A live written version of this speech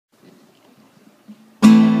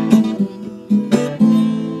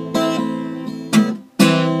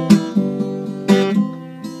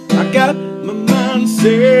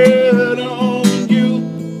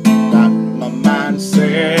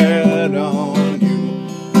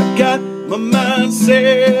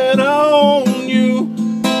set on you.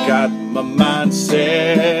 Got my mind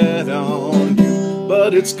set on you.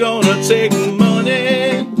 But it's gonna take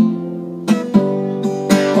money,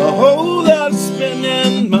 a whole lot of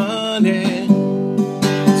spending money.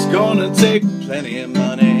 It's gonna take plenty of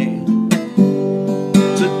money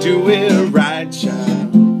to do it right,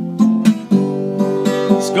 child.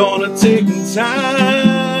 It's gonna take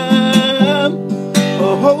time,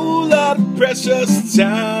 a whole lot of precious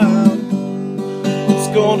time. It's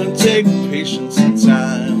gonna take patience and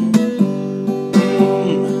time to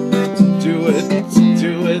do it, to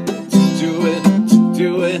do it, to do it, to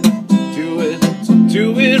do it, to do it, to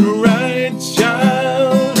do it right,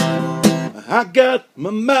 child. I got my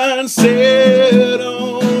mind set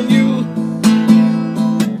on you,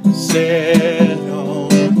 set on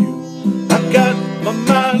you. I got my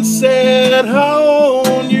mind set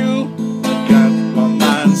on you. I got my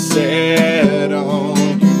mind set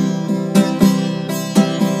on you.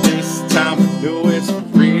 This time I know it's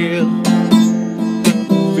real.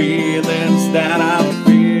 Feelings that I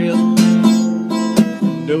feel, I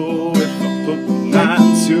know if I put my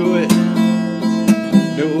mind to it, I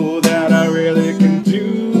know that I really can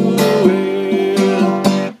do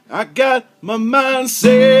it. I got my mind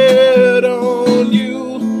set on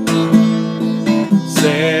you,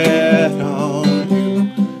 set on you.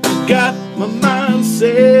 I got my mind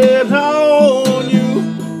set on you,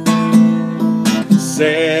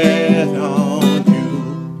 set on you.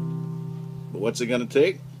 But what's it gonna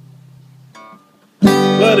take?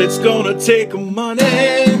 But it's gonna take money,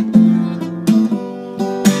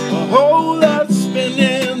 a whole lot of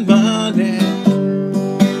spending money.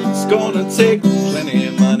 It's gonna take plenty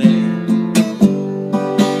of money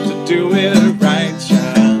to do it right,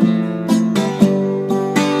 child.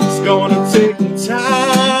 It's gonna take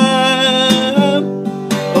time,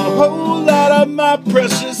 a whole lot of my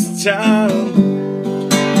precious time.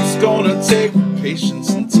 It's gonna take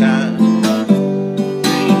patience and time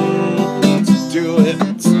to do it,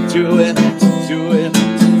 to do it, to do it,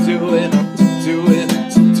 to do it, to do it,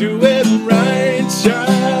 to do it right,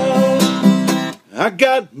 child. I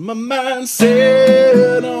got my mind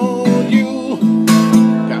set on you.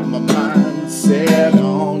 Got my mind set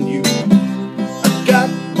on you. I got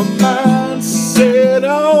my mind set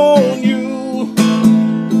on you.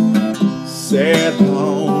 Set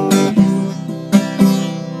on you.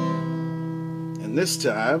 And this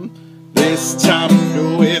time I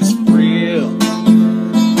know it's real.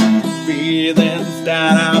 Feelings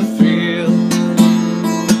that I feel,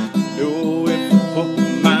 know if I put my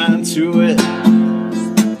mind to it,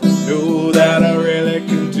 know that I really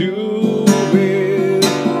can do it.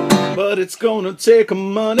 But it's gonna take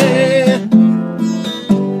money,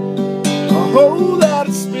 a whole lot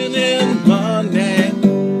of spending money.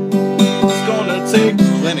 It's gonna take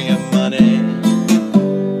plenty of money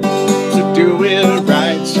to do it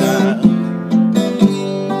right, child.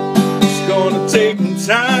 It's gonna take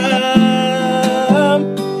time,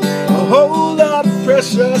 a whole lot of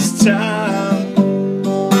precious time.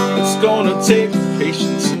 It's gonna take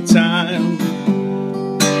patience and time,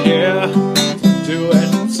 yeah, to do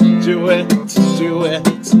it, to do it, to do it,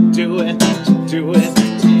 to do it, to do it,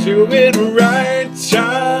 to do it right,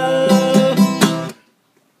 child.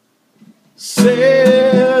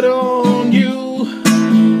 Set on you,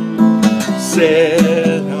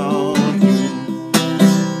 set on you,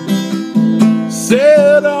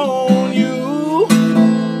 set on you,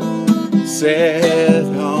 set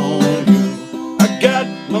on you. I got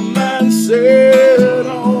my mind set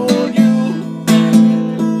on you,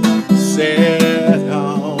 set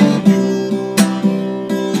on you,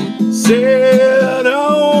 set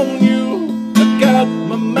on you. I got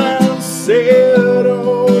my mind set